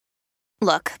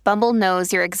Look, Bumble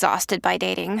knows you're exhausted by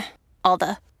dating. All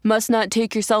the must not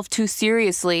take yourself too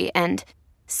seriously and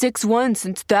 6'1"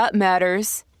 since that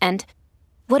matters. And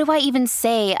what do I even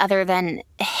say other than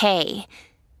hey?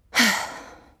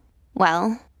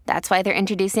 Well, that's why they're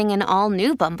introducing an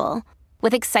all-new Bumble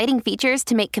with exciting features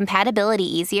to make compatibility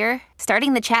easier,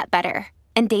 starting the chat better,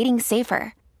 and dating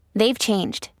safer. They've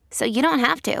changed, so you don't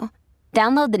have to.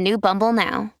 Download the new Bumble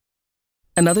now.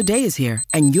 Another day is here,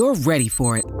 and you're ready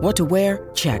for it. What to wear?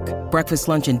 Check. Breakfast,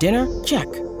 lunch, and dinner?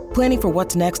 Check. Planning for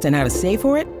what's next and how to save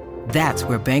for it? That's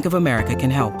where Bank of America can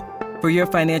help. For your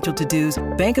financial to-dos,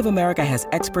 Bank of America has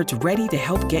experts ready to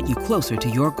help get you closer to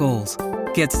your goals.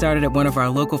 Get started at one of our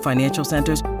local financial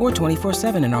centers or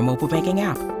 24/7 in our mobile banking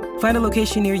app. Find a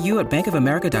location near you at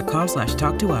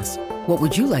bankofamerica.com/talktous. What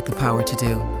would you like the power to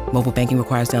do? Mobile banking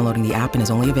requires downloading the app and is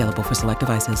only available for select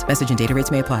devices. Message and data rates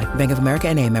may apply. Bank of America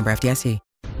N.A., member FDIC.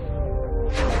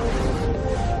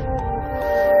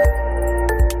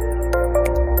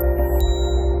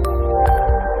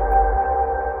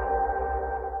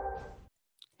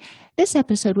 This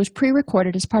episode was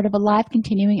pre-recorded as part of a live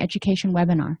continuing education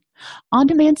webinar.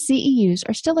 On-demand CEUs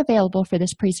are still available for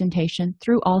this presentation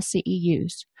through All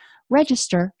CEUs.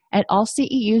 Register at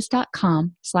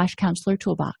allceus.com/counselor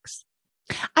toolbox.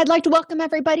 I'd like to welcome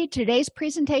everybody to today's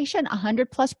presentation, 100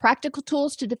 plus practical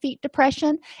tools to defeat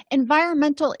depression,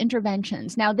 environmental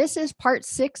interventions. Now, this is part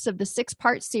 6 of the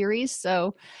 6-part series,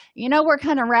 so we're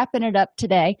kind of wrapping it up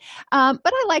today. But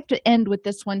I like to end with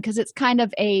this one because it's kind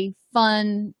of a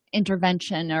fun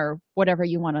intervention or whatever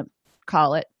you want to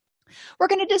call it. We're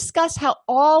going to discuss how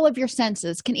all of your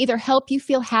senses can either help you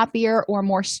feel happier or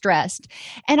more stressed,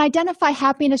 and identify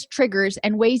happiness triggers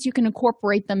and ways you can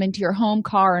incorporate them into your home,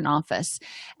 car, and office.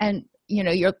 And,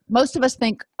 most of us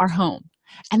think our home,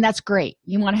 and that's great.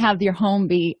 You want to have your home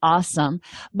be awesome.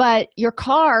 But your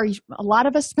car, a lot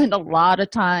of us spend a lot of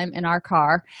time in our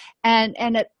car and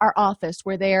at our office.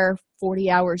 We're there 40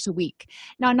 hours a week.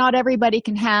 Now, not everybody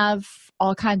can have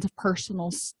all kinds of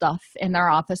personal stuff in their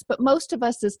office, but most of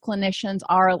us as clinicians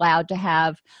are allowed to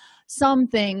have some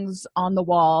things on the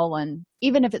wall. And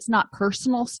even if it's not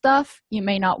personal stuff, you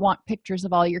may not want pictures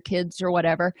of all your kids or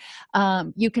whatever.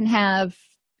 You can have,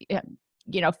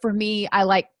 for me, I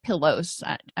like pillows.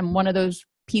 I'm one of those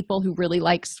people who really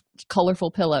likes colorful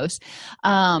pillows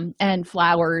and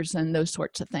flowers and those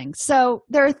sorts of things. So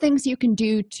there are things you can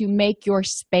do to make your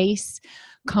space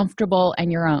comfortable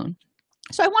and your own.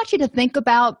 So I want you to think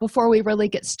about, before we really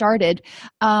get started,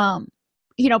 a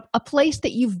place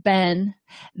that you've been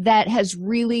that has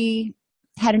really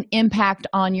had an impact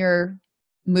on your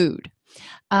mood.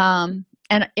 And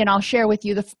I'll share with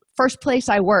you the first place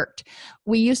I worked.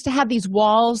 We used to have these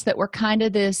walls that were kind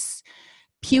of this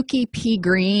pukey pea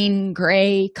green,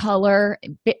 gray color.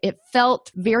 It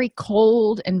felt very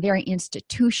cold and very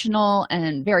institutional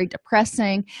and very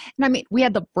depressing. And we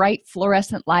had the bright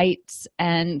fluorescent lights,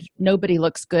 and nobody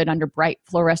looks good under bright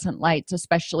fluorescent lights,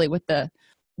 especially with that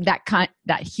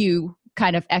hue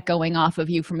kind of echoing off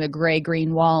of you from the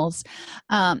gray-green walls.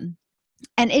 And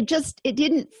it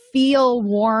didn't feel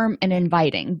warm and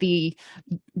inviting. The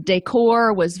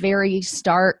decor was very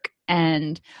stark,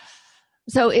 and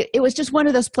so it was just one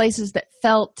of those places that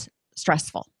felt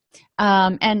stressful.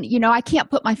 And I can't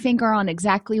put my finger on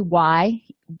exactly why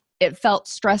it felt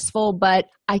stressful, but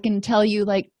I can tell you,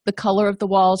 like, the color of the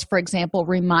walls, for example,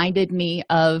 reminded me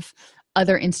of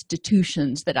other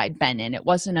institutions that I'd been in. It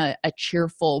wasn't a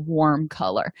cheerful, warm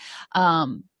color.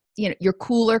 Your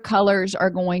cooler colors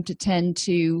are going to tend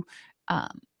to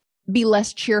be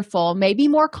less cheerful, maybe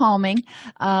more calming,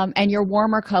 and your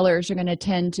warmer colors are going to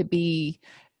tend to be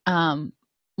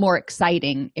more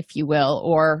exciting, if you will,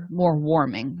 or more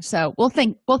warming. So we'll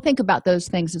think about those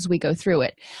things as we go through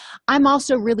it. I'm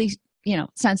also really,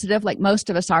 sensitive, like most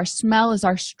of us are. Smell is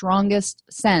our strongest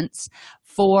sense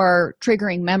for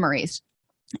triggering memories.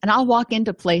 And I'll walk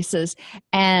into places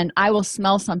and I will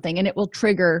smell something and it will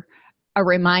trigger a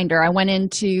reminder. I went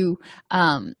into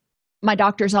my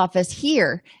doctor's office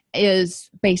here is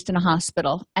based in a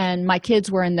hospital, and my kids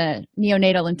were in the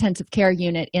neonatal intensive care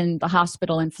unit in the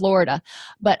hospital in Florida,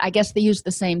 but I guess they used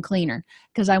the same cleaner,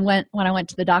 because when I went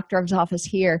to the doctor's office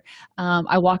here,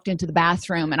 I walked into the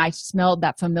bathroom and I smelled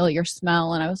that familiar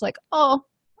smell, and I was like, oh,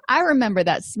 I remember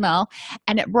that smell.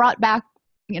 And it brought back,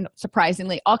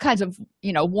 surprisingly, all kinds of,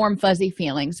 warm, fuzzy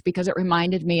feelings, because it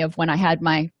reminded me of when I had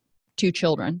my 2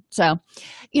 children. So,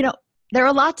 there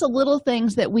are lots of little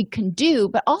things that we can do,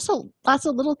 but also lots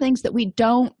of little things that we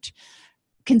don't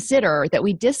consider, that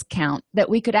we discount, that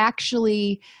we could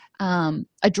actually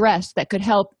address, that could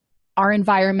help our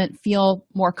environment feel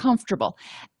more comfortable.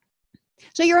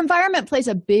 So your environment plays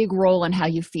a big role in how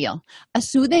you feel. A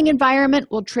soothing environment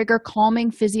will trigger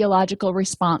calming physiological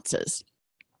responses.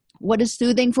 What is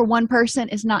soothing for one person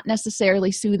is not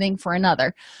necessarily soothing for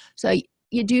another. So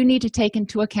you do need to take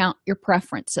into account your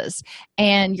preferences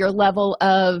and your level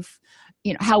of,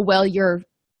 how well you're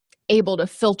able to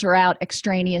filter out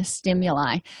extraneous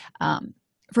stimuli.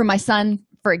 For my son,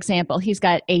 for example, he's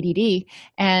got ADD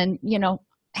and,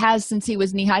 has since he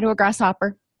was knee-high to a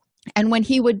grasshopper. And when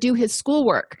he would do his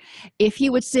schoolwork, if he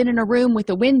would sit in a room with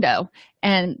a window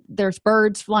and there's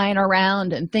birds flying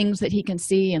around and things that he can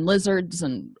see and lizards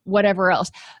and whatever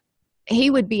else, he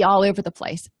would be all over the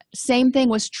place. Same thing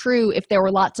was true if there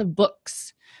were lots of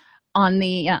books on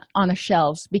the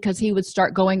shelves, because he would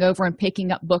start going over and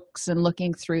picking up books and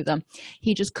looking through them.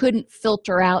 He just couldn't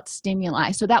filter out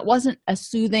stimuli. So that wasn't a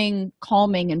soothing,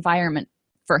 calming environment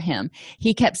for him.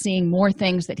 He kept seeing more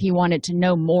things that he wanted to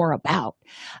know more about.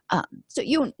 So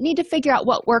you need to figure out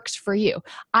what works for you.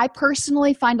 I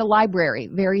personally find a library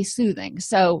very soothing.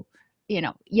 So,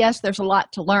 yes, there's a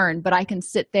lot to learn, but I can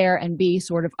sit there and be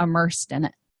sort of immersed in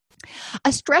it.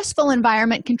 A stressful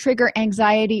environment can trigger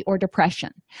anxiety or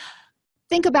depression.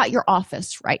 Think about your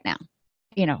office right now.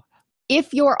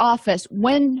 If your office,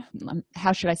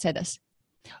 how should I say this?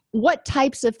 What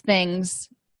types of things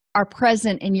are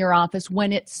present in your office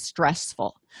when it's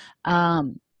stressful?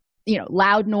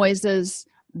 Loud noises,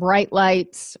 bright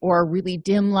lights, or really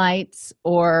dim lights,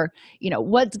 or,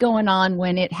 what's going on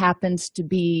when it happens to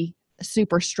be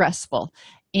super stressful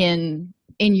in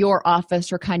your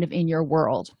office or kind of in your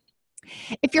world.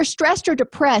 If you're stressed or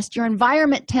depressed, your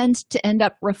environment tends to end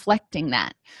up reflecting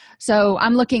that. So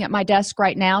I'm looking at my desk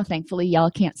right now. Thankfully, y'all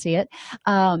can't see it.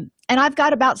 And I've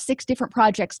got about 6 different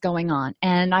projects going on,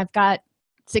 and I've got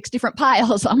 6 different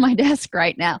piles on my desk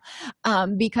right now,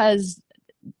 because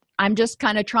I'm just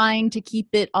kind of trying to keep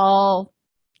it all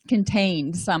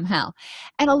contained somehow.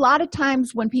 And a lot of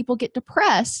times when people get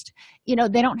depressed, they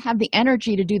don't have the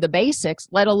energy to do the basics,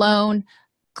 let alone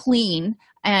clean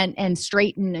and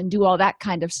straighten and do all that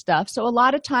kind of stuff. So a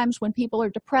lot of times when people are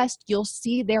depressed, you'll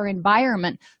see their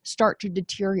environment start to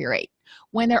deteriorate.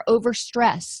 When they're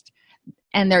overstressed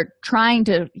and they're trying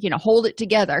to, hold it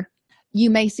together, you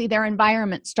may see their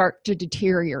environment start to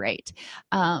deteriorate.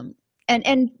 And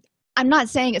I'm not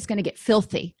saying it's going to get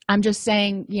filthy. I'm just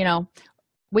saying,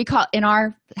 in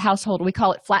our household, we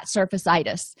call it flat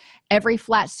surface-itis. Every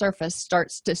flat surface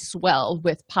starts to swell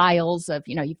with piles of,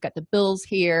 you've got the bills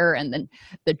here and then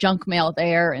the junk mail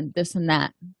there and this and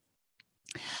that.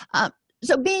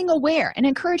 So being aware and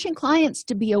encouraging clients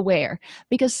to be aware,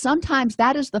 because sometimes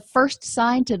that is the first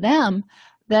sign to them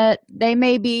that they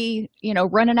may be,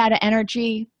 running out of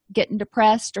energy, getting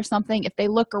depressed or something. If they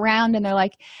look around and they're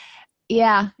like,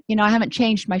 yeah, I haven't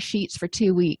changed my sheets for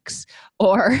 2 weeks,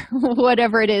 or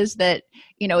whatever it is that,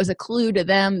 is a clue to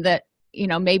them that,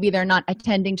 maybe they're not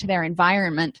attending to their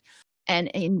environment. And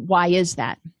why is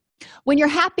that? When you're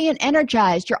happy and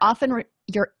energized,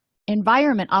 your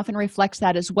environment often reflects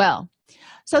that as well.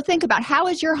 So think about, how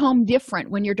is your home different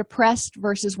when you're depressed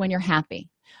versus when you're happy,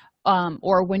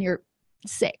 or when you're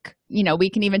sick? We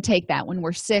can even take that when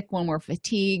we're sick, when we're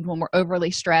fatigued, when we're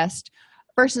overly stressed,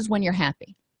 versus when you're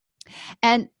happy.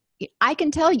 And I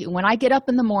can tell you, when I get up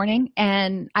in the morning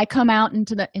and I come out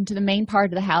into the main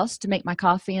part of the house to make my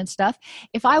coffee and stuff,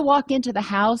 if I walk into the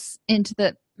house, into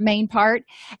the main part,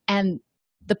 and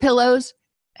the pillows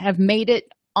have made it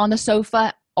on the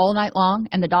sofa all night long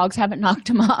and the dogs haven't knocked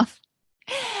them off,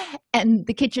 and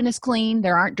the kitchen is clean,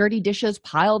 there aren't dirty dishes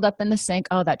piled up in the sink,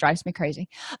 oh, that drives me crazy.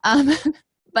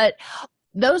 But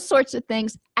those sorts of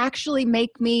things actually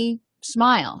make me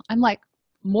smile. I'm like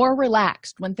more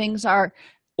relaxed when things are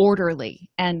orderly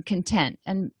and content.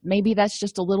 And maybe that's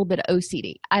just a little bit of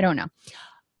OCD. I don't know.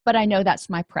 But I know that's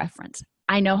my preference.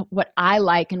 I know what I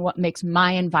like and what makes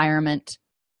my environment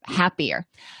happier.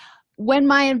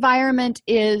 When I'm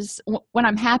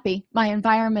happy, my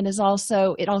environment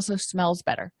also smells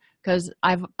better, because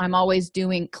I'm always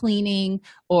doing cleaning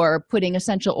or putting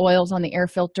essential oils on the air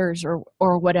filters or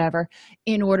whatever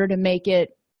in order to make it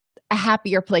a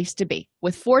happier place to be.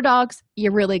 With 4 dogs,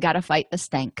 you really got to fight the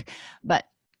stink. But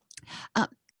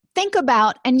think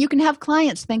about, and you can have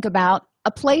clients think about,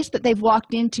 a place that they've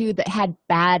walked into that had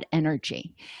bad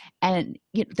energy. And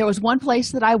there was one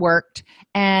place that I worked,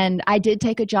 and I did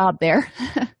take a job there.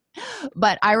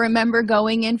 But I remember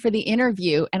going in for the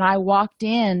interview, and I walked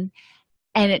in,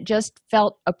 and it just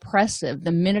felt oppressive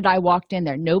the minute I walked in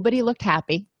there. Nobody looked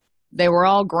happy. They were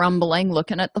all grumbling,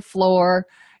 looking at the floor.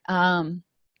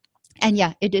 And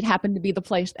yeah, it did happen to be the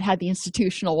place that had the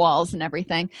institutional walls and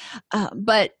everything.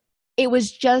 But it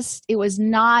was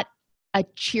not a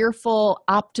cheerful,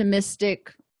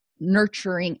 optimistic,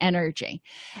 nurturing energy.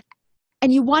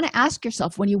 And you want to ask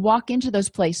yourself when you walk into those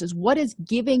places, what is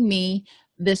giving me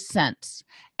this sense?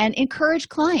 And encourage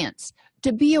clients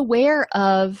to be aware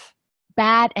of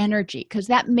bad energy, because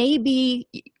that may be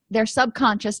their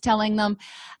subconscious telling them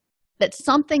that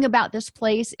something about this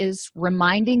place is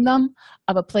reminding them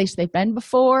of a place they've been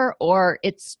before, or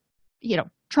it's,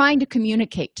 trying to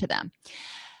communicate to them.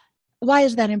 Why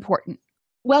is that important?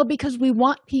 Well, because we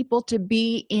want people to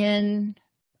be in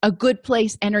a good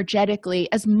place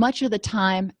energetically as much of the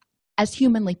time as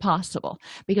humanly possible,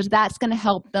 because that's going to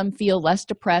help them feel less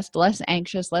depressed, less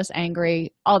anxious, less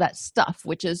angry, all that stuff,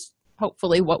 which is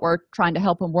hopefully what we're trying to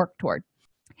help them work toward.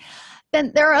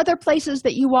 Then there are other places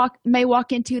that you may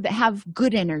walk into that have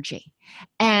good energy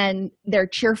and they're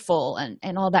cheerful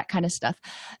and all that kind of stuff.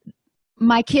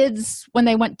 My kids, when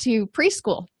they went to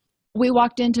preschool, we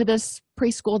walked into this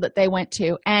preschool that they went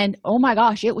to, and oh my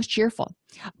gosh, it was cheerful,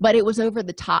 but it was over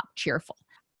the top cheerful.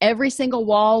 Every single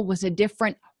wall was a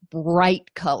different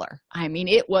bright color. I mean,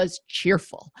 it was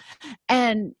cheerful.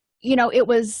 And, it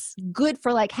was good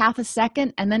for like half a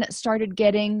second, and then it started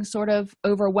getting sort of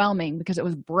overwhelming because it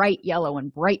was bright yellow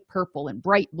and bright purple and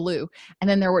bright blue. And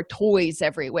then there were toys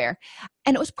everywhere.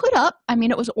 And it was put up. I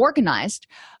mean, it was organized,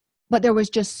 but there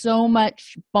was just so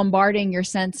much bombarding your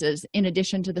senses in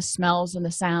addition to the smells and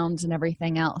the sounds and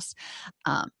everything else.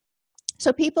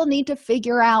 So people need to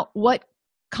figure out what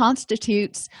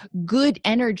constitutes good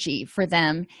energy for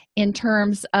them in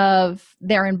terms of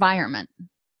their environment.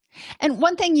 And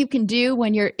one thing you can do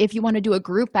if you want to do a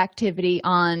group activity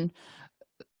on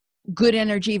good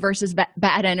energy versus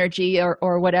bad energy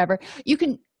or whatever, you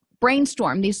can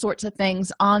brainstorm these sorts of things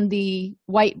on the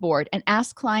whiteboard and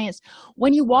ask clients,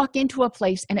 when you walk into a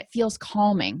place and it feels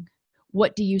calming,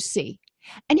 what do you see?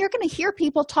 And you're going to hear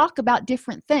people talk about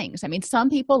different things. I mean, some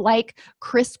people like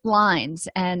crisp lines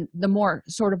and the more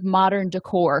sort of modern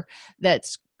decor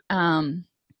that's,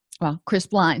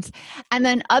 crisp lines. And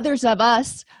then others of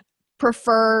us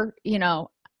prefer,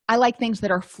 I like things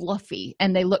that are fluffy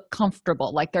and they look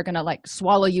comfortable, like they're going to like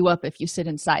swallow you up if you sit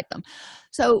inside them.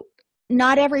 So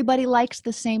not everybody likes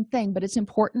the same thing, but it's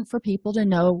important for people to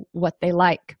know what they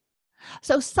like.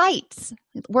 So sights,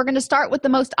 we're going to start with the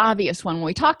most obvious one. When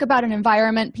we talk about an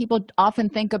environment, people often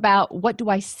think about, what do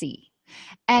I see?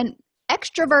 And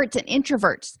extroverts and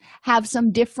introverts have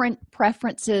some different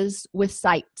preferences with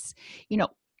sights.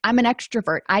 I'm an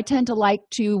extrovert. I tend to like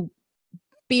to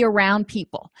be around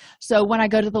people. So when I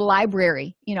go to the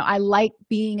library, I like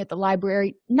being at the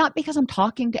library, not because I'm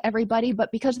talking to everybody,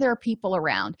 but because there are people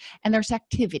around and there's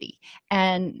activity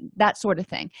and that sort of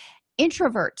thing.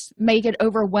 Introverts may get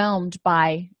overwhelmed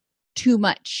by too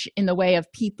much in the way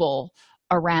of people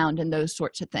around and those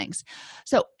sorts of things.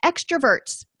 So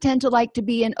extroverts tend to like to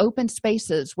be in open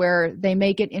spaces where they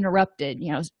may get interrupted,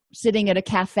 sitting at a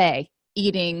cafe,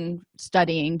 eating,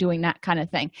 studying, doing that kind of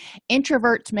thing.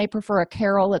 Introverts may prefer a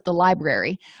carrel at the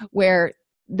library where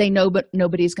they know but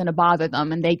nobody's going to bother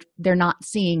them and they're not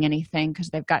seeing anything because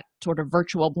they've got sort of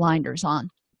virtual blinders on.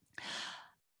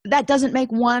 That doesn't make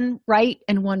one right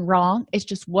and one wrong. It's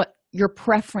just what your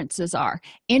preferences are.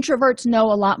 Introverts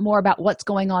know a lot more about what's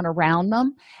going on around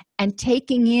them, and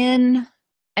taking in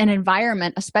an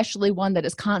environment, especially one that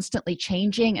is constantly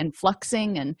changing and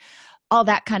fluxing and all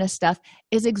that kind of stuff,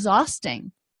 is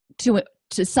exhausting to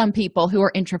some people who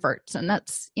are introverts. And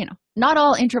that's, not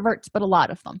all introverts, but a lot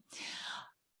of them.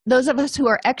 Those of us who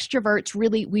are extroverts,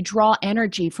 really, we draw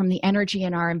energy from the energy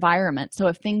in our environment. So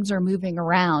if things are moving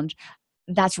around,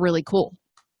 that's really cool.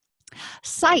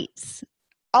 Sights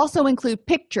also include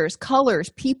pictures, colors,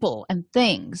 people, and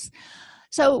things.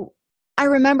 So I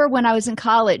remember when I was in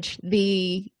college,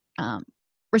 the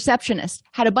receptionist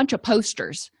had a bunch of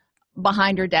posters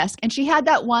behind her desk, and she had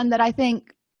that one that I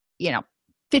think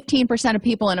 15% of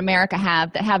people in America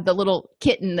have, that have the little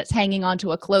kitten that's hanging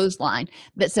onto a clothesline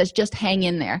that says just hang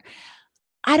in there.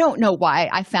 I don't know why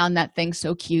I found that thing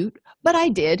so cute, but I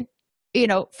did.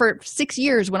 For 6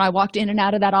 years when I walked in and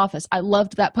out of that office, I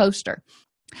loved that poster.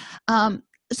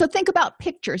 So think about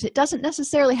pictures. It doesn't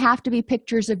necessarily have to be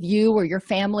pictures of you or your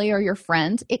family or your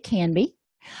friends. It can be.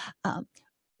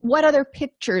 What other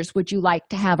pictures would you like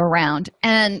to have around?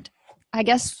 And I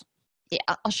guess,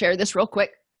 I'll share this real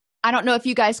quick. I don't know if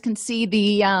you guys can see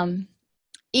the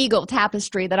eagle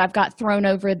tapestry that I've got thrown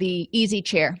over the easy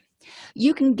chair.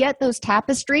 You can get those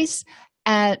tapestries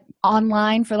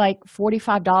online for like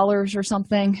 $45 or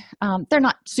something. They're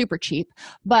not super cheap,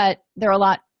 but they're a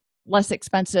lot less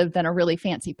expensive than a really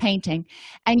fancy painting.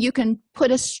 And you can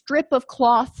put a strip of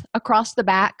cloth across the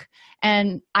back.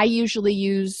 And I usually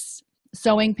use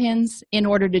sewing pins in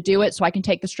order to do it, so I can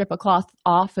take the strip of cloth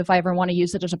off if I ever want to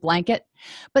use it as a blanket.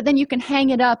 But then you can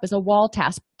hang it up as a wall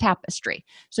tapestry.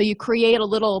 So you create a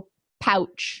little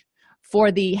pouch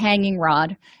for the hanging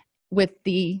rod with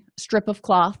the strip of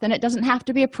cloth, and it doesn't have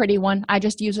to be a pretty one. I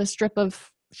just use a strip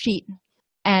of sheet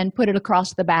and put it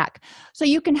across the back. So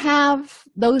you can have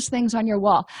those things on your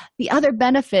wall. The other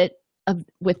benefit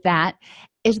with that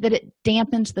is that it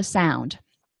dampens the sound.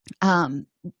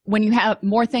 When you have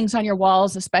more things on your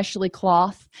walls, especially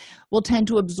cloth, will tend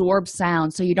to absorb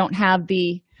sound, so you don't have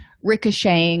the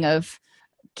ricocheting of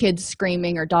kids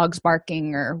screaming or dogs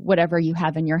barking or whatever you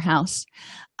have in your house.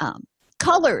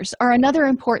 Colors are another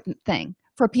important thing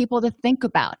for people to think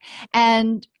about.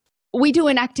 And we do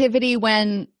an activity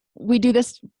when we do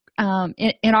this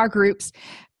in our groups,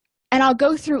 and I'll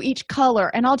go through each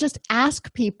color and I'll just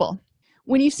ask people,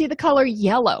 when you see the color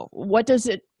yellow, what does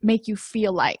it make you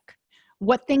feel like?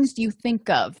 What things do you think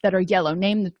of that are yellow?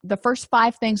 Name the first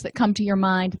 5 things that come to your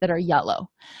mind that are yellow.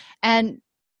 And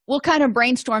we'll kind of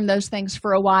brainstorm those things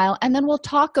for a while, and then we'll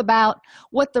talk about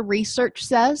what the research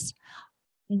says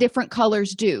different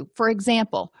colors do. For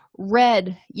example,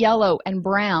 red, yellow, and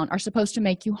brown are supposed to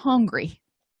make you hungry.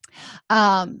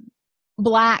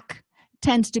 Black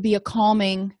tends to be a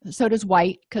calming, so does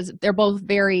white, because they're both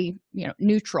very,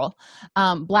 neutral.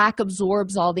 Black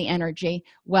absorbs all the energy,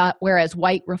 whereas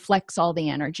white reflects all the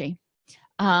energy,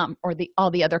 or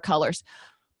all the other colors.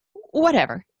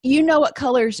 Whatever. You know what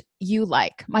colors you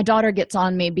like. My daughter gets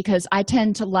on me because I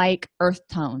tend to like earth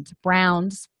tones,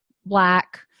 browns,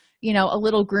 black, a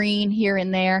little green here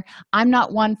and there. I'm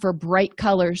not one for bright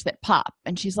colors that pop.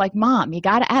 And she's like, Mom, you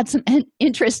got to add some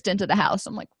interest into the house.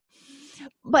 I'm like,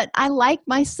 but I like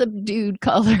my subdued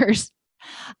colors.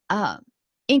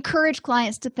 Encourage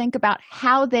clients to think about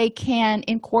how they can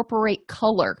incorporate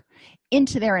color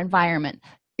into their environment.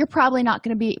 You're probably not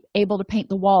going to be able to paint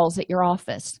the walls at your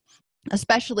office,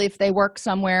 especially if they work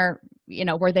somewhere,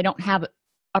 where they don't have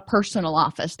a personal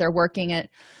office. They're working at,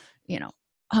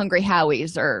 Hungry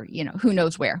Howie's or, who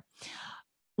knows where.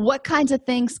 What kinds of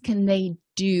things can they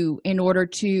do in order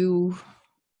to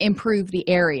improve the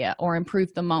area or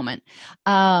improve the moment?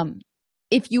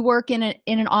 If you work in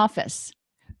an office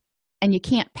and you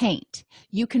can't paint,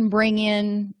 you can bring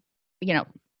in,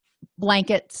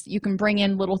 blankets, you can bring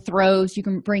in little throws, you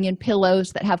can bring in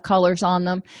pillows that have colors on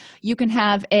them. You can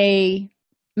have a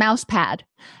mouse pad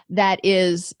that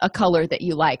is a color that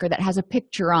you like or that has a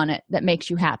picture on it that makes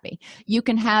you happy. You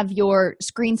can have your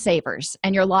screensavers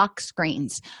and your lock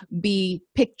screens be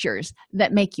pictures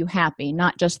that make you happy,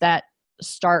 not just that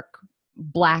stark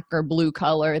black or blue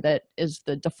color that is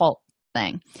the default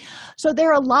thing. So there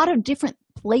are a lot of different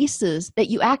places that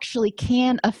you actually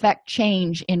can affect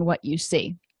change in what you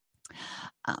see.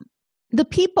 The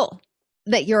people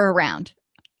that you're around,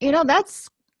 that's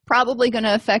probably going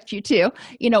to affect you too.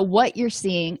 What you're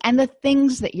seeing and the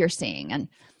things that you're seeing. And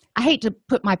I hate to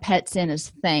put my pets in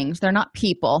as things. They're not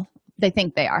people. They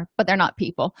think they are, but they're not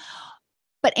people.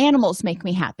 But animals make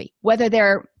me happy, whether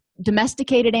they're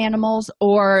domesticated animals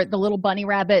or the little bunny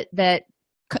rabbit that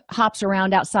hops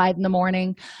around outside in the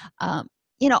morning.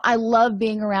 I love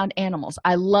being around animals.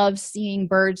 I love seeing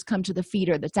birds come to the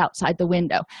feeder that's outside the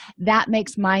window. That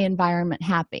makes my environment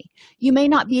happy. You may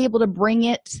not be able to bring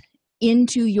it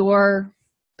into your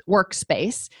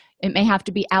workspace. It may have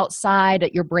to be outside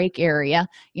at your break area.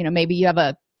 Maybe you have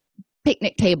a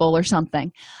picnic table or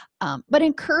something. But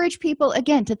encourage people,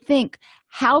 again, to think,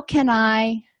 how can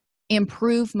I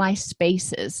improve my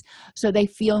spaces so they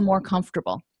feel more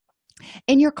comfortable?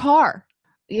 In your car,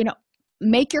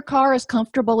 make your car as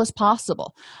comfortable as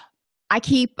possible. I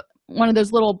keep one of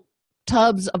those little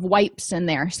tubs of wipes in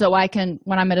there so I can,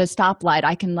 when I'm at a stoplight,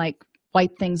 I can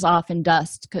wipe things off in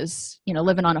dust because,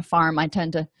 living on a farm, I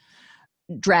tend to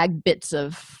drag bits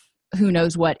of who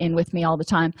knows what in with me all the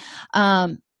time.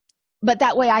 But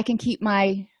that way I can keep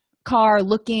my car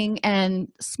looking and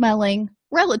smelling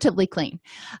relatively clean.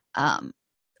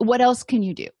 What else can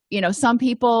you do? Some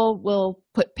people will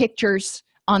put pictures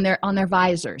on their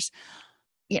visors.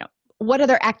 What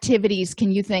other activities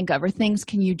can you think of or things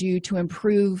can you do to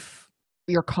improve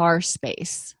your car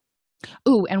space?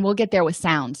 Ooh, and we'll get there with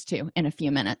sounds too in a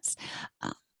few minutes.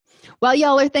 While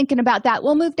y'all are thinking about that,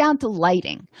 we'll move down to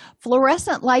lighting.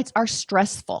 Fluorescent lights are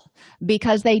stressful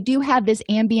because they do have this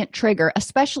ambient trigger,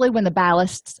 especially when the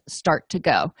ballasts start to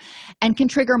go, and can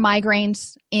trigger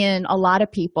migraines in a lot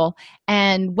of people.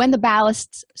 And when the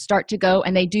ballasts start to go,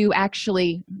 and they do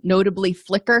actually notably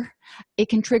flicker, it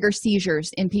can trigger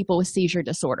seizures in people with seizure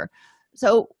disorder.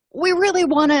 So we really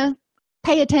want to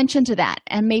pay attention to that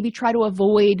and maybe try to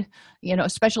avoid,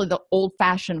 especially the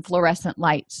old-fashioned fluorescent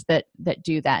lights that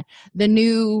do that. The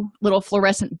new little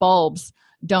fluorescent bulbs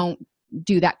don't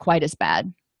do that quite as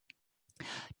bad.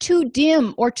 Too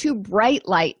dim or too bright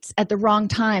lights at the wrong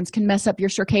times can mess up your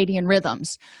circadian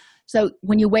rhythms. So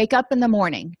when you wake up in the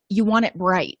morning, you want it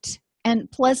bright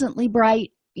and pleasantly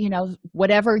bright,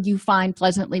 whatever you find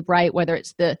pleasantly bright, whether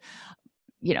it's the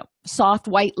soft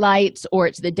white lights or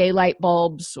it's the daylight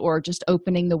bulbs or just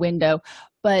opening the window,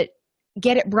 but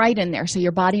get it bright in there so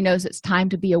your body knows it's time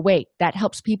to be awake. That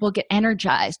helps people get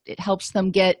energized. It helps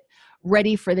them get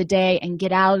ready for the day and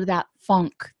get out of that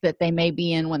funk that they may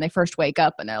be in when they first wake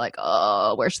up and they're like,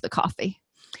 oh, where's the coffee?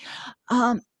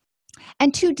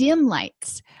 And too dim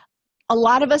lights. A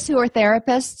lot of us who are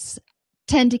therapists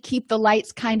tend to keep the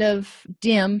lights kind of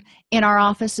dim in our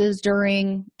offices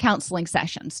during counseling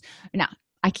sessions. Now,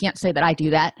 I can't say that I do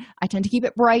that. I tend to keep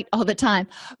it bright all the time.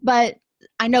 But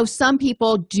I know some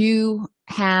people do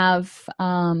have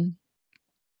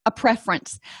a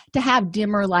preference to have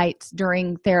dimmer lights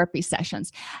during therapy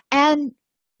sessions. And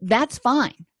that's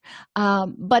fine.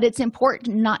 But it's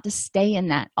important not to stay in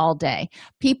that all day.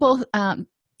 People,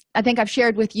 I think I've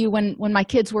shared with you when my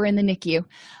kids were in the NICU,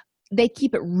 they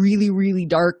keep it really, really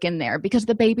dark in there because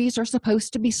the babies are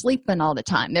supposed to be sleeping all the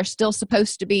time. They're still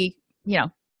supposed to be,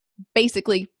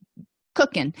 basically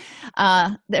cooking.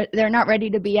 They're not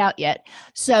ready to be out yet.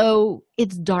 So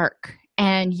it's dark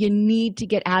and you need to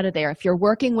get out of there. If you're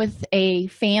working with a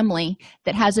family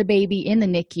that has a baby in the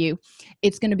NICU,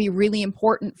 it's going to be really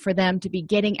important for them to be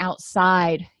getting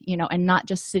outside, and not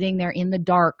just sitting there in the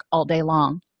dark all day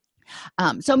long.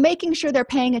 So making sure they're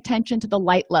paying attention to the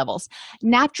light levels.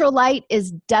 Natural light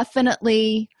is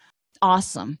definitely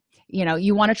awesome.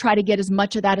 You want to try to get as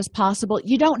much of that as possible.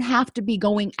 You don't have to be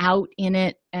going out in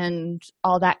it and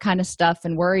all that kind of stuff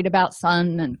and worried about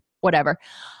sun and whatever.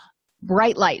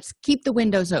 Bright lights, keep the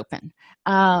windows open.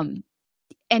 And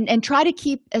try to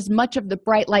keep as much of the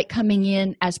bright light coming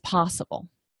in as possible.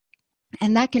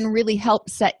 And that can really help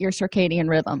set your circadian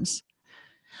rhythms.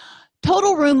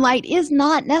 Total room light is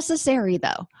not necessary,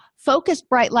 though. Focused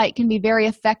bright light can be very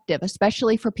effective,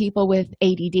 especially for people with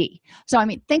ADD. So,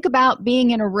 think about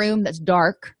being in a room that's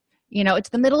dark. It's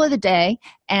the middle of the day,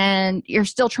 and you're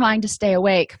still trying to stay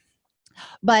awake.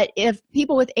 But if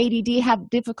people with ADD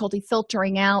have difficulty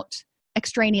filtering out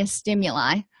extraneous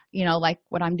stimuli, like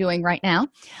what I'm doing right now,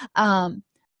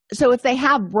 so if they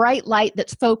have bright light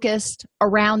that's focused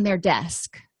around their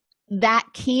desk, that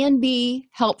can be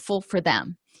helpful for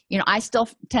them. I still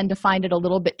tend to find it a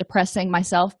little bit depressing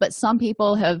myself, but some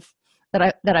people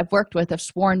that I've worked with have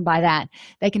sworn by that.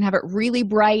 They can have it really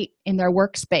bright in their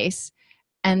workspace,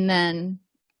 and then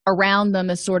around them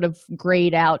is sort of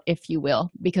grayed out, if you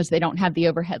will, because they don't have the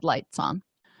overhead lights on.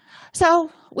 So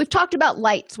we've talked about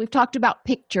lights, we've talked about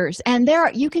pictures, and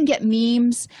you can get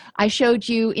memes. I showed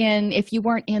you if you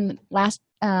weren't in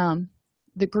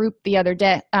the group the other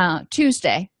day,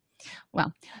 Tuesday.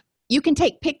 Well, you can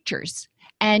take pictures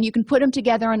and you can put them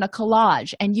together in a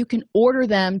collage, and you can order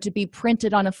them to be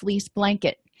printed on a fleece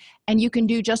blanket. And you can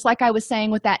do just like I was saying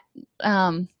with that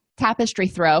tapestry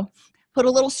throw, put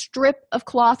a little strip of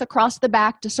cloth across the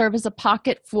back to serve as a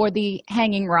pocket for the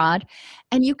hanging rod,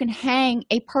 and you can hang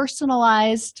a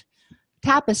personalized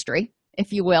tapestry,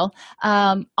 if you will,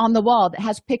 on the wall that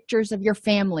has pictures of your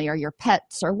family or your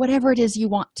pets or whatever it is you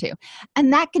want to.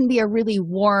 And that can be a really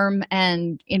warm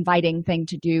and inviting thing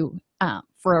to do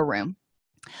for a room.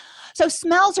 So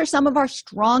smells are some of our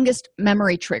strongest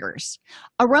memory triggers.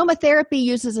 Aromatherapy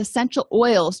uses essential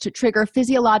oils to trigger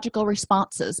physiological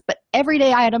responses, but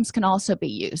everyday items can also be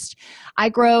used. I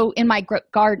grow in my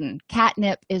garden.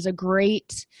 Catnip is a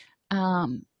great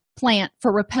plant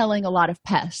for repelling a lot of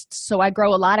pests. So I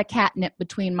grow a lot of catnip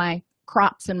between my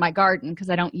crops in my garden because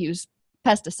I don't use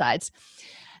pesticides.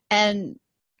 And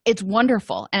it's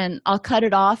wonderful. And I'll cut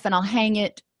it off and I'll hang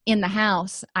it in the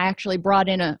house. I actually brought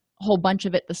in a whole bunch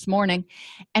of it this morning,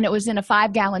 and it was in a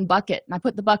 5-gallon bucket, and I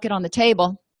put the bucket on the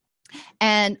table,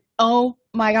 and oh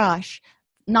my gosh,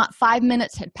 not 5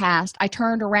 minutes had passed. I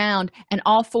turned around and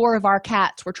all 4 of our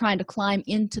cats were trying to climb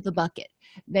into the bucket.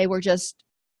 They were just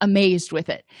amazed with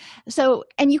it. So,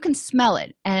 and you can smell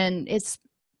it, and it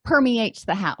permeates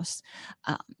the house.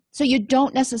 So you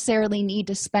don't necessarily need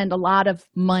to spend a lot of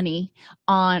money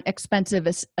on expensive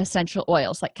essential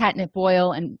oils like catnip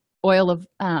oil and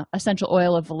essential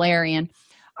oil of valerian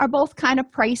are both kind of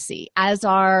pricey, as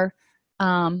are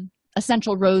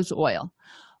essential rose oil.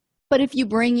 But if you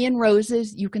bring in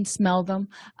roses, you can smell them.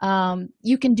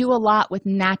 You can do a lot with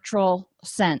natural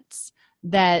scents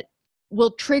that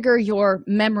will trigger your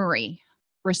memory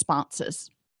responses.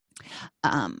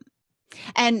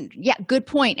 And yeah, good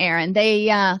point, Aaron.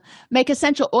 They make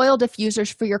essential oil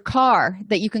diffusers for your car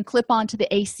that you can clip onto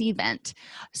the AC vent.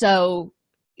 So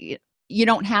you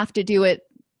don't have to do it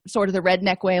sort of the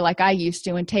redneck way like I used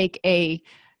to and take a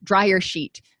dryer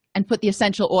sheet and put the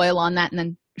essential oil on that and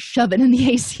then shove it in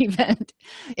the AC vent.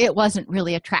 It wasn't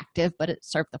really attractive, but it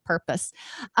served the purpose.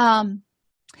 And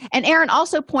Aaron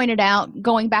also pointed out,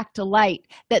 going back to light,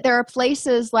 that there are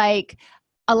places like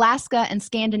Alaska and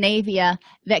Scandinavia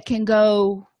that can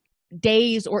go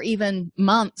days or even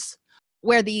months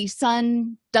where the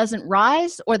sun doesn't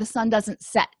rise or the sun doesn't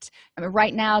set. I mean,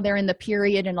 right now they're in the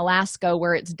period in Alaska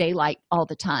where it's daylight all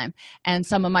the time. And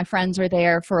some of my friends are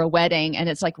there for a wedding, and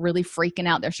it's like really freaking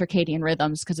out their circadian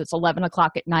rhythms because it's 11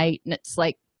 o'clock at night and it's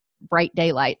like bright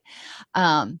daylight.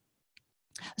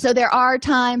 So there are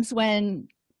times when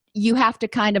you have to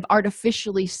kind of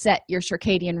artificially set your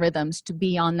circadian rhythms to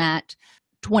be on that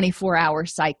 24-hour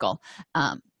cycle.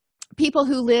 People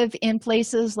who live in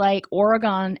places like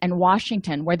Oregon and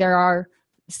Washington, where there are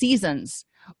seasons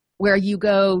where you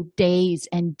go days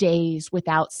and days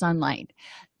without sunlight,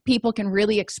 people can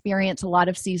really experience a lot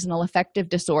of seasonal affective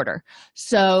disorder.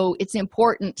 So it's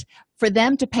important for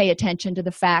them to pay attention to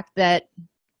the fact that,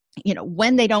 you know,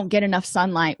 when they don't get enough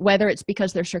sunlight, whether it's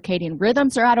because their circadian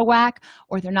rhythms are out of whack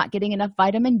or they're not getting enough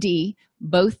vitamin D,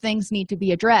 both things need to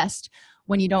be addressed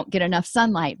when you don't get enough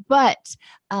sunlight. But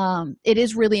it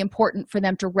is really important for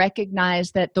them to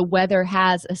recognize that the weather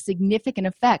has a significant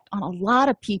effect on a lot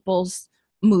of people's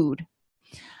mood.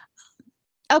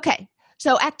 Okay,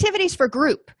 so activities for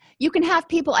group. You can have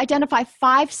people identify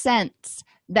 5 scents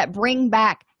that bring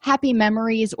back happy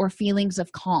memories or feelings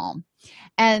of calm.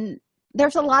 And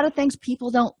there's a lot of things people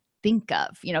don't think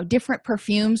of. You know, different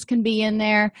perfumes can be in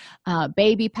there,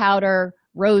 baby powder,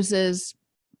 roses,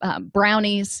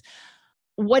 brownies.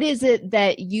 What is it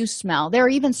that you smell? There are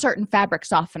even certain fabric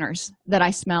softeners that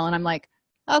I smell, and I'm like,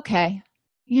 okay,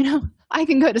 you know, I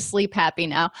can go to sleep happy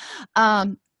now.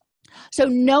 So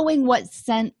knowing what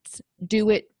scents do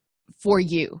it for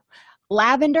you.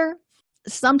 Lavender,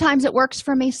 sometimes it works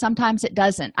for me, sometimes it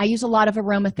doesn't. I use a lot of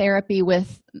aromatherapy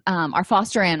with our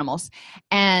foster animals.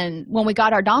 And when we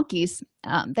got our donkeys,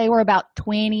 they were about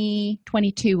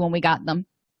 22 when we got them.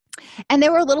 And they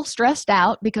were a little stressed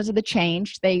out because of the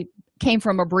change. They came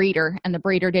from a breeder, and the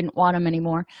breeder didn't want them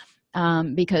anymore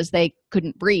because they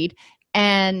couldn't breed.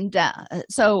 And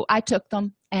so I took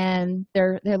them, and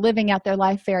they're living out their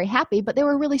life very happy, but they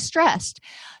were really stressed.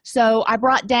 So I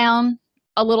brought down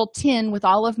a little tin with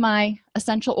all of my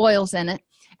essential oils in it,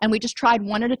 and we just tried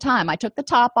one at a time. I took the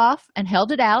top off and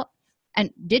held it out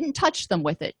and didn't touch them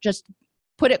with it, just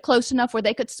put it close enough where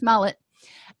they could smell it.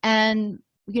 And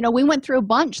you know, we went through a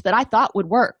bunch that I thought would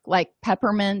work, like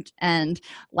peppermint and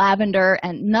lavender,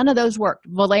 and none of those worked.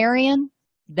 Valerian,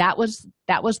 that was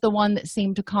the one that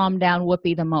seemed to calm down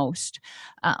Whoopi the most.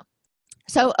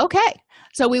 So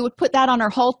we would put that on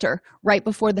her halter right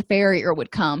before the farrier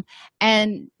would come,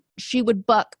 and she would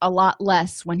buck a lot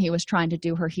less when he was trying to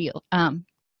do her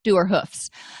hoofs.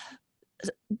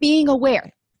 Being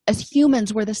aware. As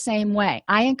humans, we're the same way.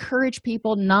 I encourage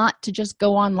people not to just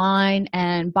go online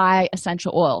and buy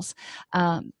essential oils.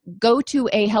 Go to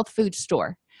a health food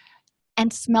store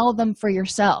and smell them for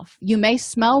yourself. You may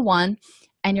smell one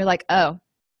and you're like, oh,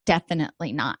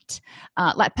 definitely not.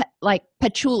 Like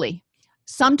patchouli.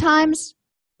 Sometimes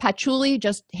patchouli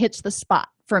just hits the spot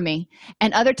for me.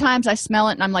 And other times I smell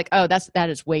it and I'm like, oh, that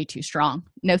is way too strong.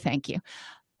 No, thank you.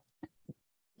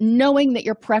 Knowing that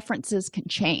your preferences can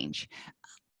change.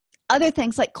 Other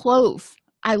things like clove.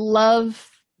 I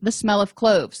love the smell of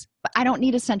cloves, but I don't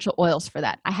need essential oils for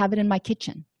that. I have it in my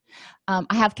kitchen. I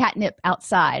have catnip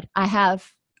outside. I have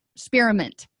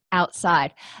spearmint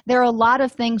outside. There are a lot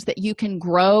of things that you can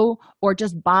grow or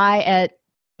just buy at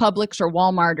Publix or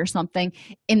Walmart or something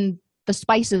in the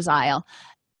spices aisle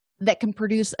that can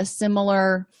produce a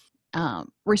similar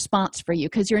response for you,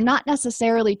 because you're not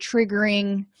necessarily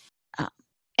triggering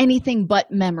anything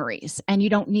but memories, and you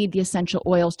don't need the essential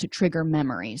oils to trigger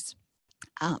memories.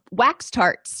 Wax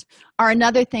tarts are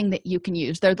another thing that you can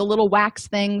use. They're the little wax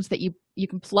things that you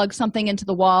can plug something into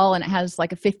the wall, and it has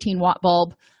like a 15-watt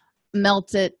bulb,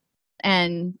 melt it,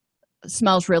 and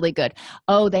smells really good.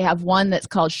 Oh, they have one that's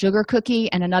called sugar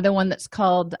cookie and another one that's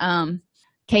called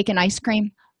cake and ice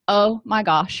cream. Oh my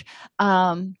gosh.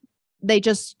 They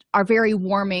just are very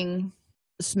warming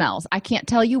smells. I can't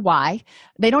tell you why.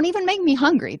 They don't even make me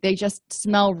hungry. They just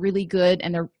smell really good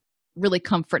and they're really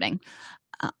comforting.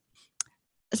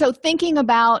 So thinking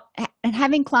about and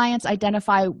having clients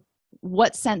identify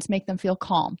what scents make them feel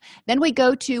calm. Then we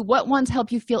go to what ones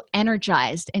help you feel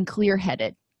energized and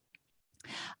clear-headed.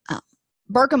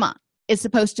 Bergamot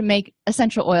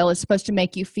essential oil is supposed to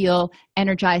make you feel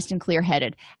energized and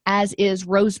clear-headed, as is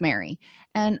rosemary.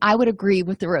 And I would agree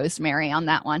with the rosemary on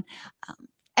that one.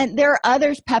 And there are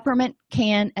others. Peppermint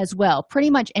can as well. Pretty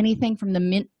much anything from the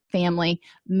mint family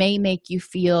may make you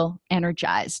feel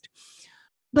energized.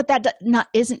 But that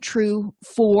isn't true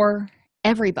for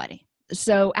everybody.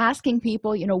 So asking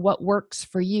people, what works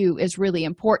for you is really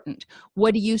important.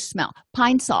 What do you smell?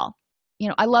 Pine Sol.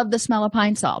 I love the smell of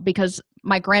Pine Sol because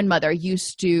my grandmother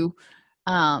used to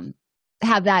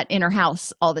have that in her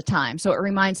house all the time. So it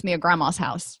reminds me of grandma's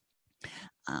house.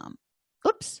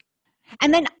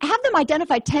 And then have them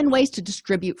identify 10 ways to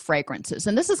distribute fragrances.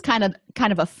 And this is kind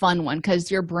of a fun one because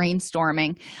you're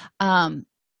brainstorming.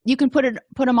 You can put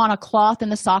them on a cloth in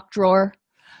the sock drawer.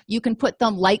 You can put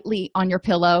them lightly on your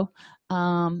pillow,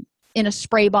 in a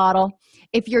spray bottle.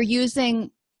 If you're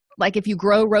using, if you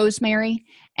grow rosemary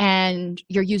and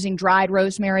you're using dried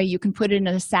rosemary, you can put it in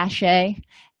a sachet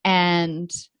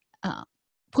and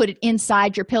put it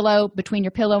inside your pillow, between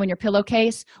your pillow and your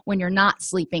pillowcase when you're not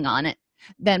sleeping on it.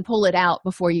 Then pull it out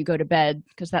before you go to bed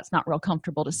because that's not real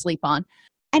comfortable to sleep on.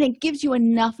 And it gives you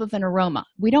enough of an aroma.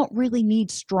 We don't really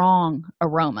need strong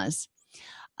aromas.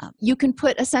 You can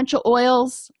put essential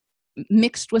oils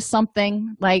mixed with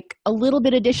something like a little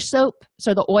bit of dish soap,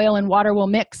 so the oil and water will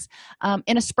mix,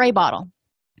 in a spray bottle.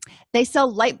 They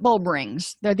sell light bulb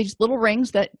rings. They're these little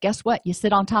rings that, guess what? You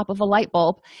sit on top of a light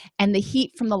bulb, and the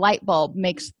heat from the light bulb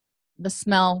makes the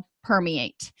smell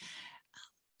permeate.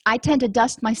 I tend to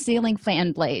dust my ceiling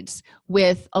fan blades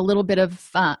with a little bit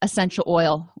of essential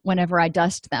oil whenever I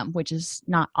dust them, which is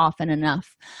not often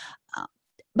enough.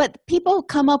 But people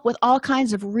come up with all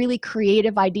kinds of really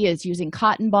creative ideas using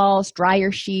cotton balls,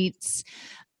 dryer sheets,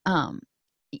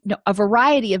 a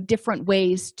variety of different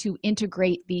ways to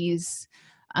integrate these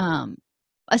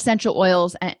essential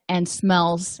oils and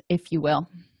smells, if you will.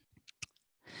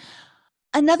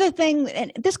 Another thing,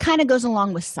 and this kind of goes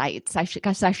along with sights, I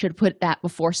should put that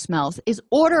before smells, is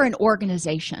order and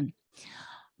organization.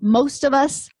 Most of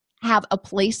us have a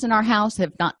place in our house, if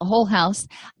not a whole house,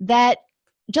 that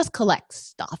just collects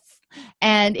stuff.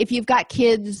 And if you've got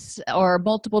kids or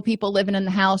multiple people living in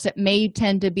the house, it may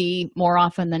tend to be more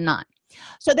often than not.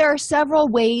 So there are several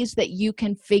ways that you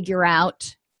can figure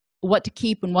out what to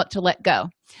keep and what to let go.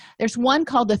 There's one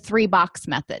called the 3-box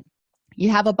method. You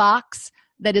have a box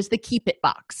that is the keep it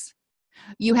box.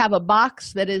 You have a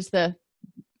box that is the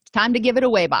time to give it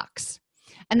away box.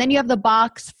 And then you have the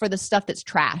box for the stuff that's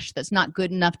trash, that's not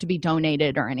good enough to be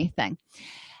donated or anything.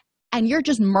 And you're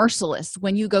just merciless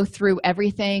when you go through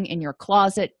everything in your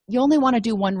closet. You only want to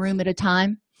do one room at a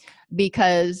time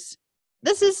because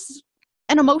this is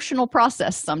an emotional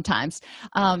process sometimes.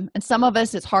 And some of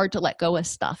us, it's hard to let go of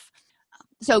stuff.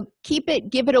 So keep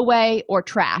it, give it away, or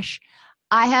trash.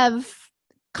 I have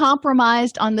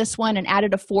compromised on this one and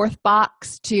added a 4th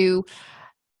box to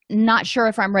not sure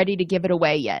if I'm ready to give it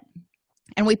away yet.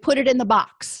 And we put it in the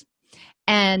box.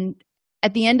 And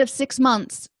at the end of 6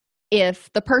 months,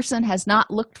 if the person has not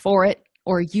looked for it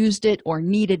or used it or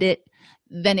needed it,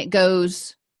 then it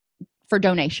goes for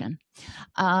donation.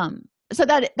 So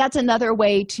that's another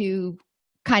way to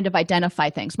kind of identify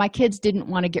things. My kids didn't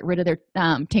want to get rid of their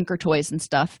Tinker toys and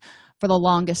stuff for the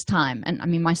longest time. And I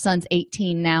mean, my son's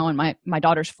 18 now and my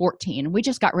daughter's 14. We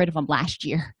just got rid of them last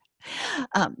year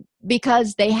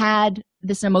because they had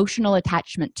this emotional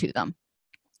attachment to them,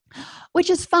 which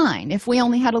is fine if we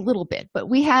only had a little bit, but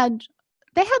they had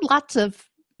lots of,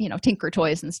 Tinker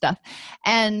toys and stuff.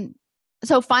 And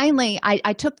so finally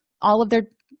I took all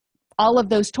of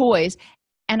those toys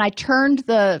and I turned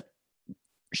the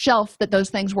shelf that those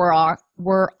things were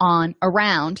on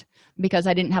around because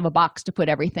I didn't have a box to put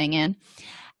everything in.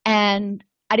 And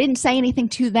I didn't say anything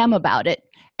to them about it.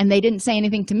 And they didn't say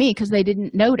anything to me because they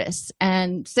didn't notice.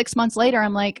 And 6 months later,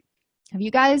 I'm like, have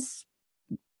you guys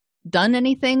done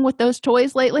anything with those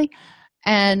toys lately?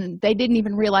 And they didn't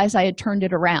even realize I had turned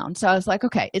it around. So I was like,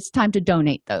 okay, it's time to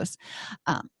donate those.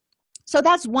 So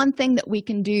that's one thing that we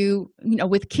can do,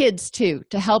 with kids too,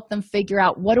 to help them figure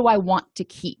out, what do I want to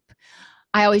keep?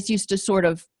 I always used to sort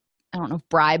of, I don't know if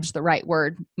bribe's the right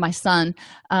word, my son,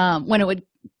 when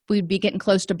we'd be getting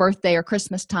close to birthday or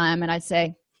Christmas time, and I'd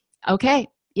say, okay,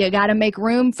 you got to make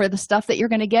room for the stuff that you're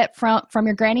going to get from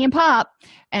your granny and pop.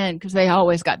 And because they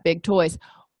always got big toys.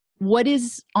 What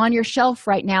is on your shelf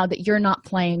right now that you're not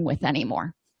playing with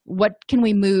anymore? What can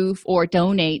we move or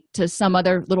donate to some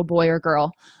other little boy or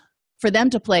girl for them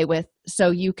to play with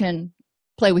so you can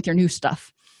play with your new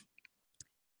stuff?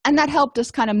 And that helped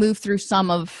us kind of move through some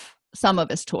of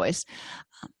his toys.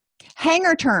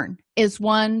 Hanger turn is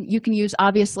one you can use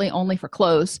obviously only for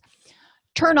clothes.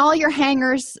 Turn all your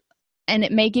hangers and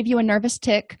it may give you a nervous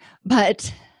tick,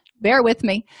 but bear with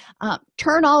me.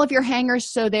 Turn all of your hangers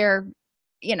so they're,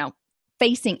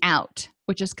 facing out,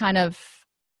 which is kind of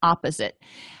opposite.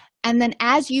 And then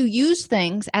as you use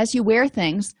things, as you wear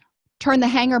things, turn the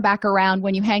hanger back around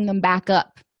when you hang them back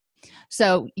up.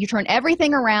 So you turn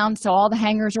everything around so all the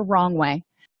hangers are wrong way.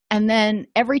 And then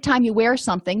every time you wear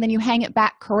something, then you hang it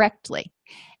back correctly.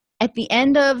 At the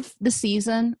end of the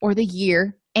season or the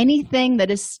year, anything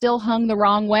that is still hung the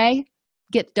wrong way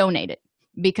gets donated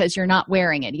because you're not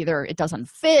wearing it. Either it doesn't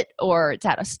fit or it's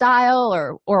out of style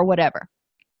or whatever.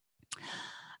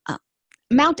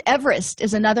 Mount Everest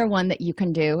is another one that you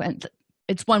can do, and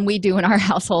it's one we do in our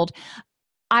household.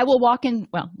 I will walk in,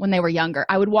 when they were younger,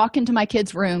 I would walk into my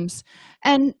kids' rooms,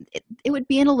 and it would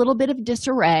be in a little bit of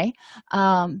disarray.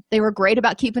 They were great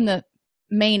about keeping the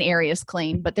main areas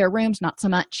clean, but their rooms, not so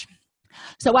much.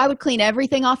 So I would clean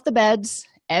everything off the beds,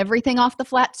 everything off the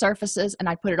flat surfaces, and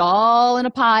I'd put it all in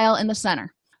a pile in the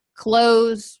center.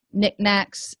 Clothes,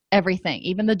 knickknacks, everything,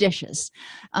 even the dishes.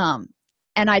 And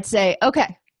I'd say,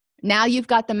 okay, now you've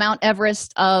got the Mount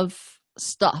Everest of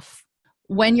stuff.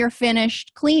 When you're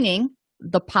finished cleaning,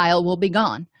 the pile will be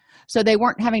gone. So they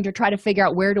weren't having to try to figure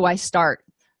out, where do I start?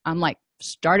 I'm like,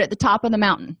 start at the top of the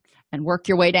mountain and work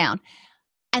your way down.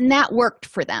 And that worked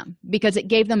for them because it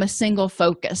gave them a single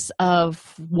focus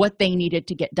of what they needed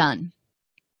to get done.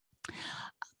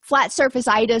 Flat surface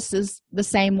itis is the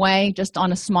same way, just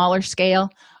on a smaller scale.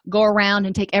 Go around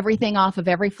and take everything off of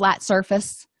every flat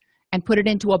surface and put it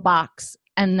into a box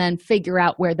and then figure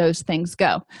out where those things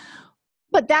go.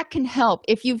 But that can help.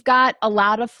 If you've got a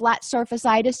lot of flat surface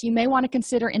itis, you may want to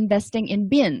consider investing in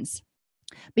bins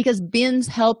because bins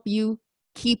help you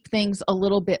keep things a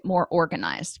little bit more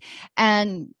organized.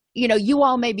 And, you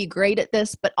all may be great at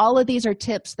this, but all of these are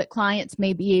tips that clients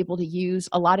may be able to use.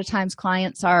 A lot of times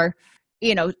clients are,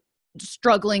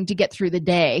 struggling to get through the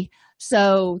day.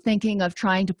 So thinking of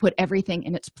trying to put everything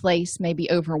in its place may be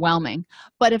overwhelming.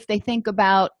 But if they think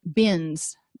about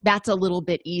bins, that's a little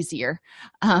bit easier.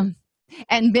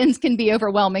 And bins can be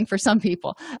overwhelming for some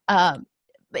people.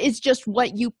 It's just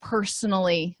what you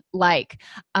personally like.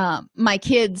 My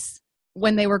kids,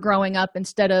 when they were growing up,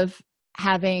 instead of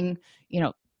having,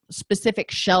 specific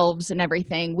shelves and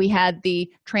everything, we had the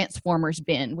Transformers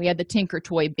bin, we had the Tinker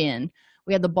Toy bin,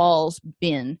 we had the balls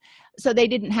bin. So they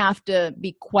didn't have to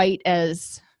be quite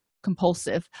as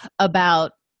compulsive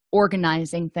about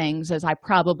organizing things as I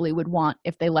probably would want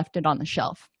if they left it on the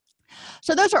shelf.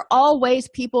 So those are all ways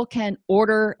people can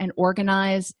order and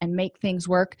organize and make things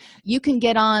work. You can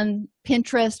get on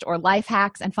Pinterest or Life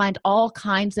Hacks and find all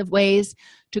kinds of ways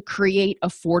to create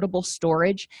affordable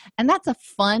storage. And that's a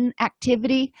fun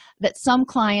activity that some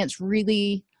clients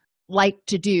really like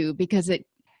to do because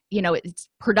it's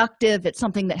productive. It's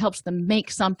something that helps them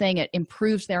make something. It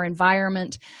improves their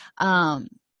environment.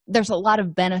 There's a lot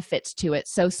of benefits to it.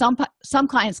 So some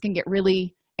clients can get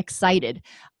really excited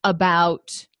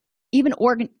about even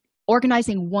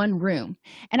organizing one room.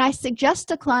 And I suggest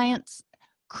to clients,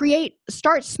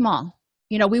 start small.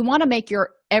 We want to make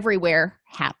your everywhere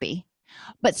happy,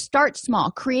 but start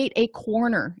small. Create a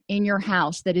corner in your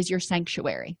house that is your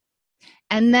sanctuary,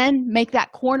 and then make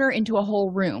that corner into a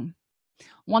whole room.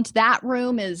 Once that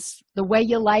room is the way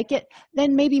you like it,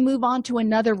 then maybe move on to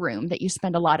another room that you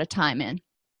spend a lot of time in.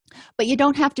 But you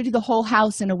don't have to do the whole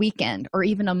house in a weekend or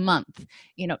even a month.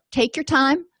 Take your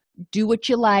time, do what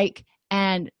you like,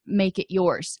 and make it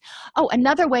yours. Oh,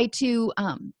 another way to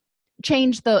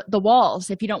change the walls.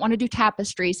 If you don't want to do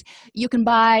tapestries, you can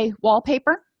buy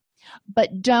wallpaper,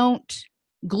 but don't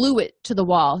glue it to the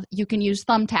wall. You can use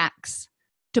thumbtacks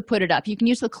to put it up. You can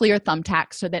use the clear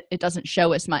thumbtacks so that it doesn't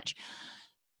show as much.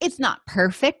 It's not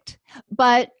perfect,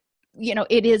 but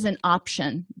it is an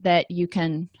option that you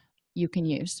can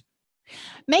use.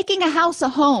 Making a house a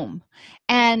home.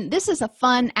 And this is a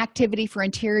fun activity for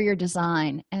interior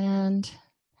design. And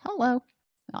I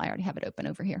already have it open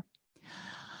over here.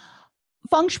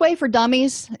 Feng Shui for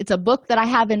Dummies. It's a book that I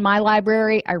have in my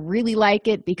library. I really like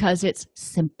it because it's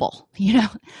simple.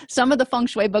 Some of the Feng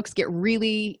Shui books get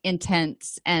really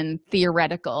intense and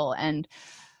theoretical and,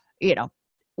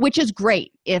 which is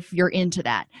great if you're into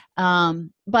that.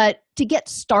 But to get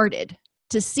started,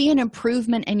 to see an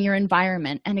improvement in your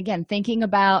environment, and again, thinking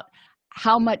about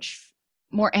how much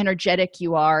more energetic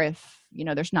you are if,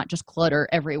 there's not just clutter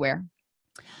everywhere.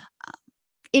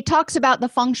 It talks about the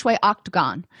Feng Shui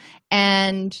octagon,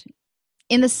 and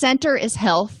in the center is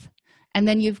health, and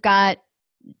then you've got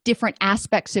different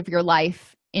aspects of your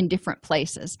life in different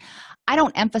places. I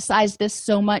don't emphasize this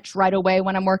so much right away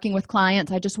when I'm working with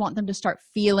clients. I just want them to start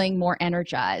feeling more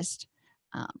energized.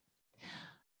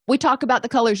 We talk about the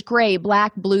colors gray,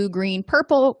 black, blue, green,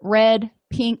 purple, red,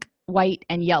 pink, white,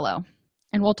 and yellow.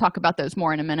 And we'll talk about those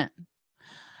more in a minute.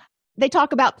 They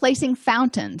talk about placing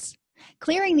fountains,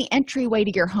 clearing the entryway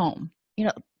to your home.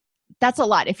 That's a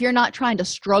lot. If you're not trying to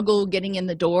struggle getting in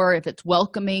the door, if it's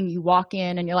welcoming, you walk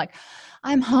in and you're like,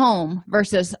 I'm home,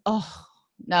 versus, oh,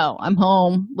 no, I'm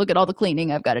home. Look at all the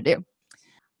cleaning I've got to do.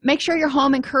 Make sure your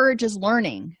home encourages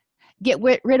learning. Get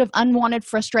rid of unwanted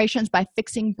frustrations by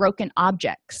fixing broken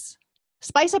objects.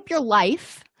 Spice up your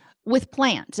life with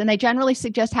plants, and they generally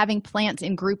suggest having plants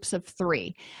in groups of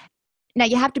 3. Now,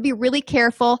 you have to be really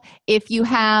careful if you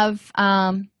have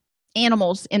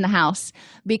animals in the house,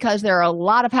 because there are a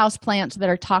lot of house plants that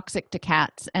are toxic to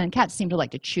cats, and cats seem to like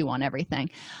to chew on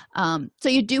everything. So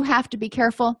you do have to be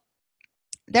careful.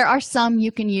 There are some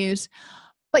you can use,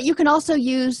 but you can also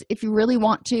use, if you really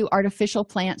want to, artificial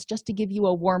plants just to give you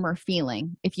a warmer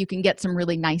feeling, if you can get some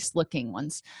really nice looking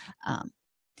ones.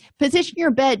 Position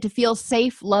your bed to feel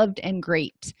safe, loved, and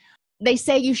great. They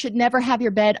say you should never have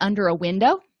your bed under a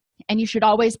window, and you should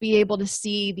always be able to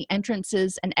see the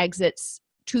entrances and exits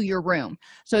to your room.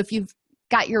 So if you've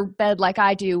got your bed like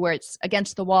I do, where it's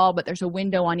against the wall, but there's a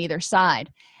window on either side,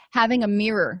 having a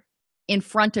mirror in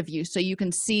front of you so you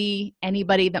can see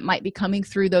anybody that might be coming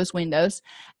through those windows,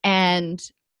 and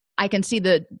I can see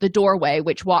the doorway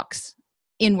which walks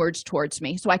inwards towards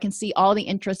me, so I can see all the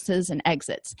entrances and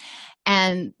exits.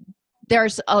 And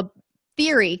there's a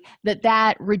theory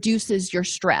that reduces your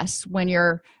stress when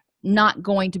you're not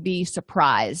going to be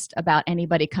surprised about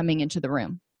anybody coming into the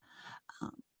room.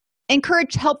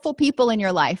 Encourage helpful people in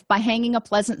your life by hanging a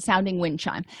pleasant sounding wind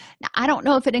chime. Now, I don't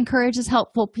know if it encourages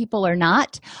helpful people or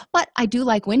not, but I do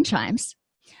like wind chimes.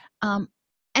 And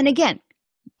again,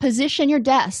 position your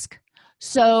desk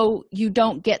so you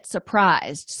don't get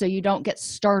surprised, so you don't get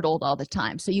startled all the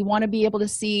time. So you want to be able to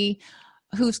see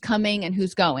who's coming and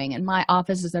who's going, and my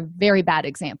office is a very bad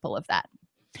example of that.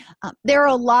 There are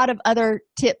a lot of other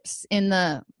tips in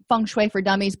the Feng Shui for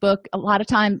Dummies book. A lot of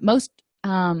time, most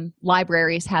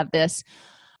libraries have this.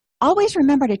 Always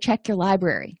remember to check your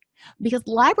library, because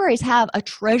libraries have a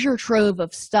treasure trove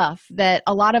of stuff that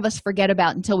a lot of us forget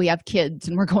about until we have kids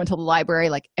and we're going to the library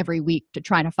like every week to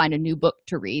try to find a new book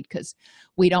to read, because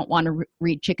we don't want to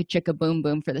read Chicka Chicka Boom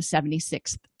Boom for the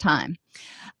 76th time.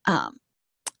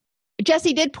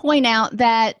 Jesse did point out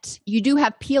that you do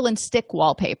have peel and stick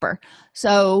wallpaper.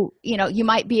 So, you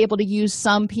might be able to use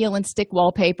some peel and stick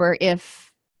wallpaper if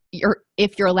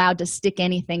you're allowed to stick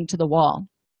anything to the wall.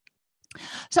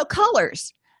 So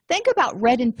colors, think about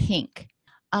red and pink.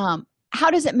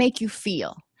 How does it make you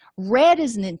feel? Red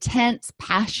is an intense,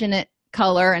 passionate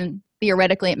color, and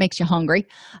theoretically it makes you hungry.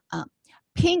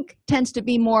 Pink tends to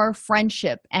be more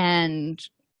friendship, and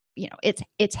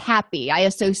it's happy. I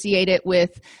associate it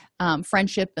with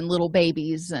friendship and little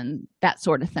babies and that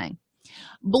sort of thing.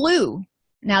 Blue.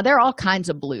 Now, there are all kinds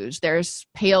of blues. There's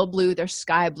pale blue, there's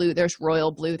sky blue, there's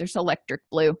royal blue, there's electric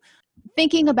blue.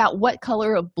 Thinking about what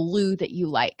color of blue that you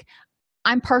like.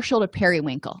 I'm partial to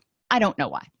periwinkle. I don't know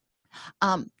why.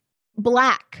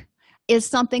 Black is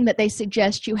something that they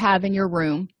suggest you have in your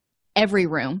room, every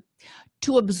room,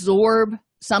 to absorb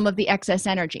some of the excess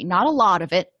energy. Not a lot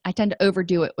of it. I tend to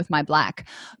overdo it with my black,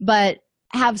 but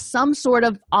have some sort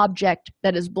of object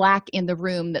that is black in the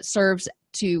room that serves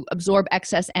to absorb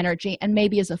excess energy and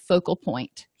maybe as a focal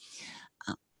point.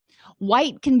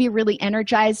 White can be really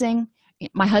energizing.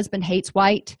 My husband hates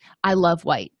white. I love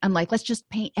white. I'm like, let's just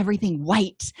paint everything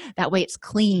white. That way it's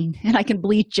clean and I can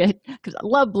bleach it, because I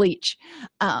love bleach,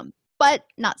 but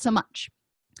not so much.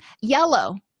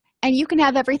 Yellow. And you can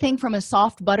have everything from a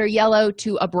soft butter yellow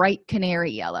to a bright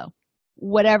canary yellow,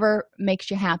 whatever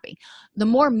makes you happy. The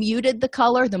more muted the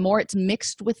color, the more it's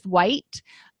mixed with white,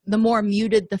 the more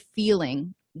muted the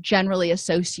feeling generally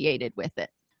associated with it.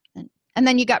 And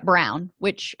then you got brown,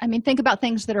 which, think about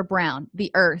things that are brown: the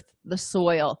earth, the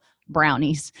soil,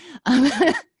 brownies.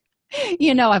 I've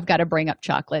got to bring up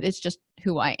chocolate. It's just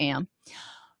who I am.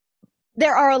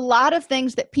 There are a lot of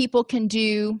things that people can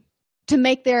do to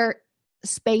make their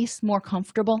space more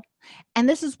comfortable. And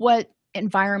this is what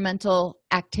environmental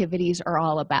activities are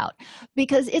all about.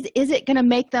 Because is it going to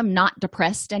make them not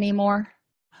depressed anymore?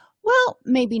 Well,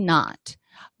 maybe not.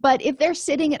 But if they're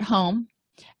sitting at home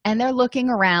and they're looking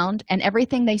around and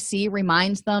everything they see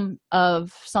reminds them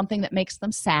of something that makes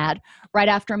them sad. Right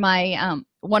after my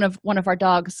one of our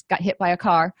dogs got hit by a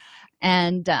car,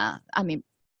 and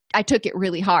I took it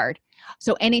really hard.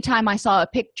 So anytime I saw a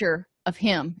picture of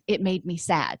him, it made me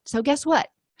sad. So guess what?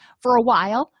 For a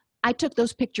while, I took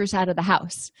those pictures out of the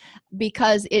house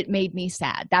because it made me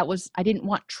sad. I didn't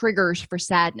want triggers for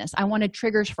sadness. I wanted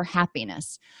triggers for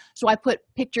happiness. So I put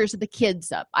pictures of the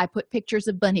kids up. I put pictures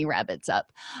of bunny rabbits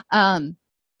up. And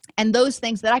those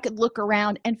things that I could look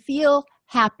around and feel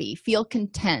happy, feel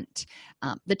content.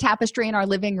 The tapestry in our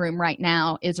living room right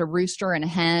now is a rooster and a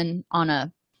hen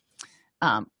on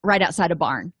right outside a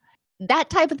barn. That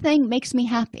type of thing makes me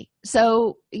happy.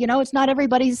 So, it's not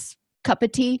everybody's cup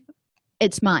of tea.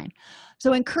 It's mine.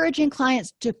 So encouraging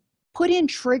clients to put in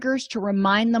triggers to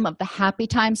remind them of the happy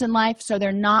times in life so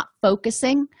they're not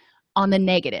focusing on the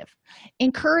negative.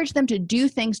 Encourage them to do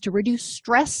things to reduce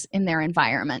stress in their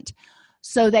environment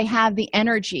so they have the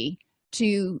energy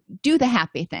to do the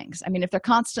happy things. I mean, if they're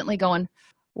constantly going,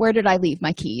 where did I leave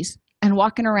my keys? And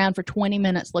walking around for 20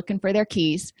 minutes looking for their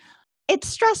keys, it's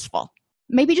stressful.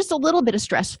 Maybe just a little bit of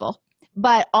stressful,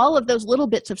 but all of those little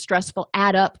bits of stressful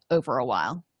add up over a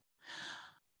while.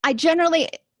 I generally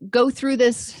go through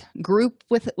this group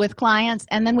with clients,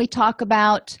 and then we talk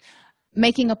about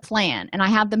making a plan, and I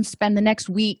have them spend the next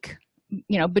week,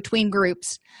 between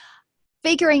groups,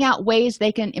 figuring out ways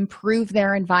they can improve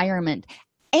their environment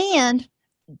and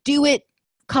do it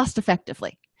cost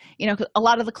effectively. A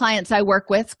lot of the clients I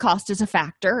work with, cost is a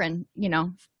factor, and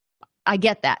I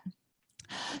get that.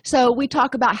 So we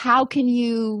talk about how can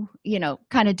you,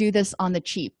 kind of do this on the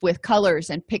cheap with colors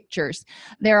and pictures.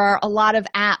 There are a lot of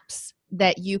apps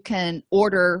that you can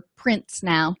order prints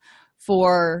now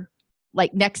for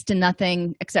like next to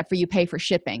nothing except for you pay for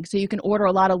shipping. So you can order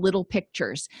a lot of little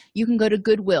pictures. You can go to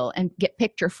Goodwill and get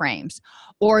picture frames,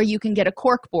 or you can get a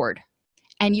cork board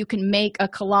and you can make a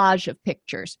collage of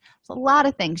pictures. There's a lot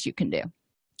of things you can do.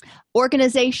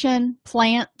 Organization,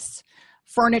 plants,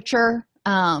 furniture,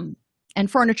 and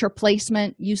furniture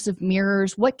placement, use of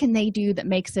mirrors. What can they do that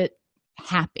makes it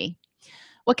happy?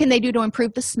 What can they do to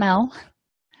improve the smell?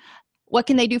 What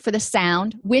can they do for the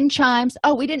sound? Wind chimes.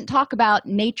 Oh, we didn't talk about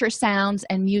nature sounds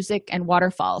and music and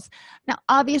waterfalls. Now,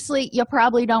 obviously, you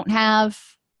probably don't have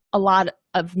a lot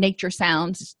of nature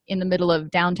sounds in the middle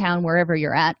of downtown, wherever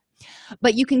you're at,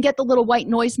 but you can get the little white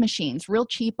noise machines real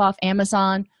cheap off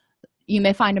Amazon. You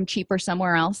may find them cheaper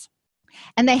somewhere else.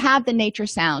 And they have the nature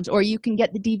sounds, or you can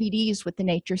get the DVDs with the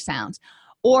nature sounds.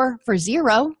 Or for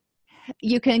 $0,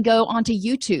 you can go onto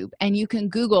YouTube and you can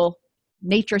Google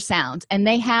nature sounds, and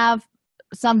they have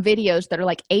some videos that are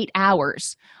like 8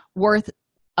 hours worth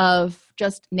of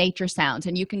just nature sounds.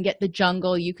 And you can get the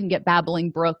jungle, you can get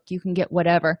Babbling Brook, you can get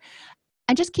whatever,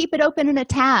 and just keep it open in a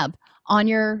tab on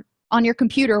your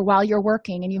computer while you're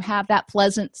working, and you have that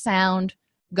pleasant sound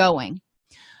going.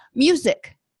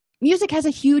 Music has a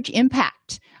huge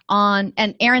impact on,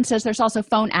 and Erin says there's also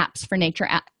phone apps for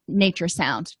nature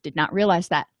sounds. Did not realize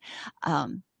that.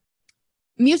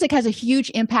 Music has a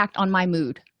huge impact on my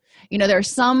mood. There are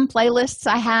some playlists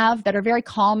I have that are very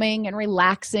calming and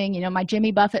relaxing. My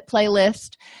Jimmy Buffett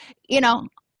playlist,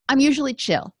 I'm usually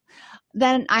chill.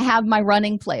 Then I have my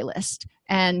running playlist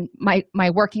and my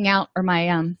working out, or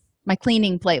my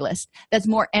cleaning playlist that's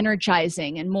more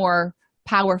energizing and more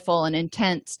powerful and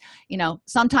intense.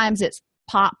 Sometimes it's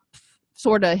pop,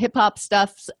 sort of hip hop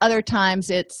stuff. Other times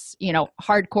it's,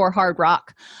 hardcore hard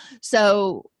rock.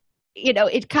 So,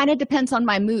 it kind of depends on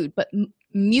my mood, but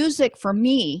music for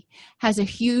me has a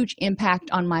huge impact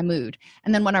on my mood.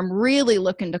 And then when I'm really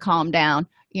looking to calm down,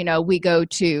 we go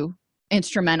to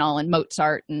instrumental and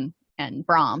Mozart and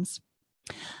Brahms.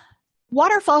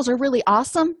 Waterfalls are really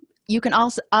awesome. You can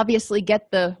also obviously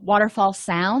get the waterfall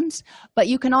sounds, but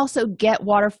you can also get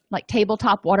like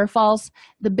tabletop waterfalls.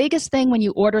 The biggest thing when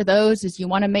you order those is you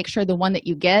want to make sure the one that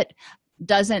you get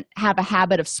doesn't have a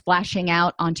habit of splashing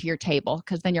out onto your table,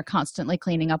 because then you're constantly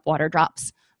cleaning up water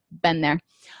drops. Been there.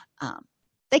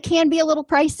 They can be a little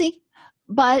pricey,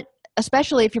 but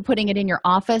especially if you're putting it in your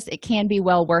office, it can be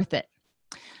well worth it.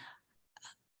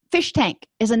 Fish tank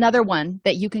is another one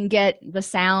that you can get the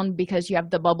sound because you have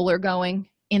the bubbler going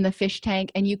in the fish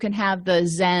tank, and you can have the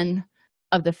zen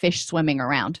of the fish swimming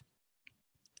around.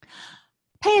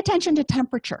 Pay attention to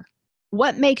temperature.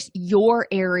 What makes your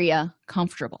area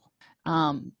comfortable?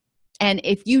 And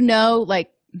if like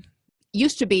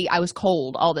used to be, I was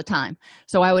cold all the time,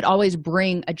 so I would always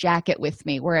bring a jacket with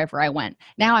me wherever I went.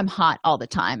 Now I'm hot all the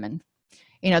time, and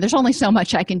there's only so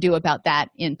much I can do about that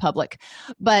in public.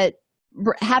 But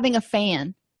having a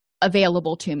fan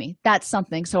available to me, that's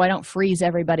something, so I don't freeze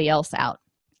everybody else out.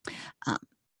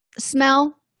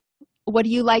 Smell. What do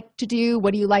you like to do?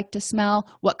 What do you like to smell?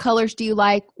 What colors do you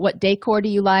like? What decor do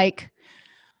you like?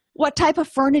 What type of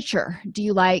furniture do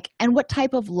you like? And what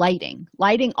type of lighting?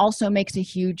 Lighting also makes a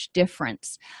huge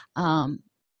difference.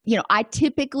 I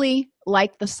typically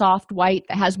like the soft white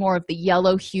that has more of the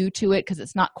yellow hue to it because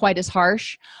it's not quite as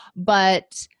harsh.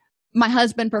 But my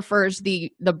husband prefers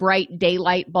the bright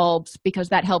daylight bulbs because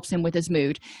that helps him with his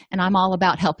mood. And I'm all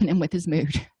about helping him with his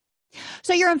mood.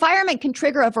 So your environment can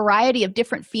trigger a variety of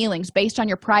different feelings based on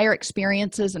your prior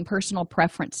experiences and personal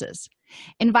preferences.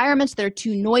 Environments that are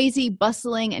too noisy,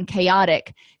 bustling, and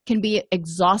chaotic can be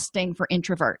exhausting for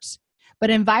introverts. But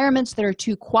environments that are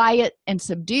too quiet and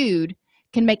subdued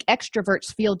can make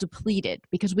extroverts feel depleted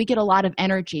because we get a lot of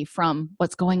energy from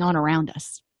what's going on around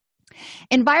us.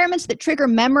 Environments that trigger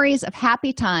memories of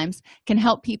happy times can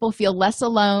help people feel less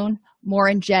alone, more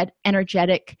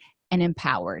energetic, and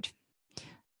empowered.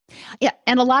 Yeah,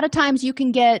 and a lot of times you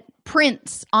can get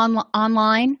prints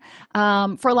online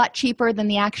for a lot cheaper than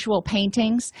the actual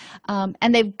paintings.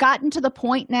 And they've gotten to the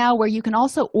point now where you can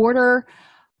also order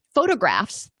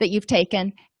photographs that you've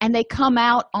taken, and they come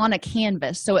out on a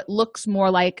canvas, so it looks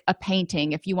more like a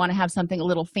painting if you want to have something a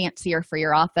little fancier for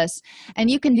your office. And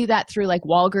you can do that through like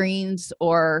Walgreens,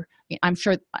 or I'm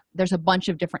sure there's a bunch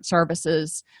of different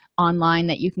services online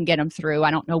that you can get them through.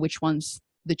 I don't know which one's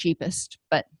the cheapest,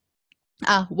 but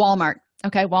Walmart.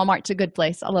 Okay, Walmart's a good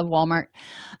place. I love Walmart.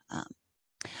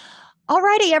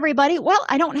 Alrighty, everybody. Well,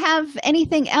 I don't have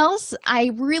anything else.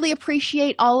 I really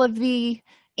appreciate all of the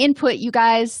input you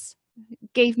guys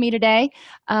gave me today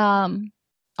on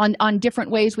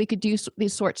different ways we could do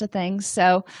these sorts of things.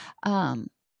 So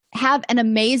have an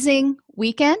amazing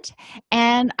weekend,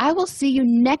 and I will see you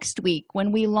next week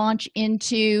when we launch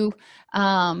into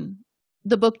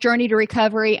the book Journey to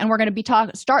Recovery, and we're going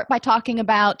to start by talking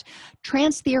about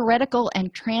trans-theoretical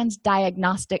and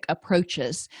trans-diagnostic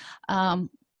approaches,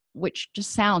 which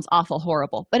just sounds awful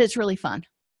horrible, but it's really fun.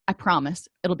 I promise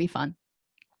it'll be fun.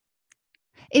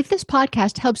 If this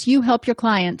podcast helps you help your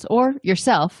clients or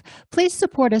yourself, please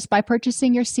support us by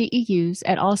purchasing your CEUs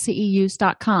at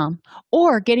allceus.com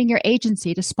or getting your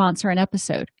agency to sponsor an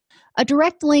episode. A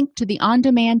direct link to the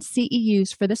on-demand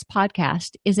CEUs for this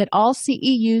podcast is at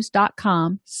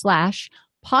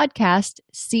allceus.com/podcast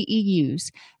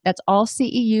CEUs. That's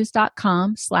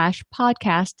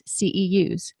allceus.com/podcast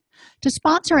CEUs. To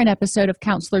sponsor an episode of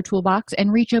Counselor Toolbox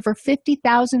and reach over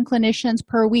 50,000 clinicians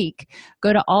per week,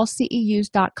 go to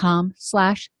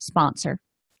allceus.com/sponsor.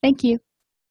 Thank you.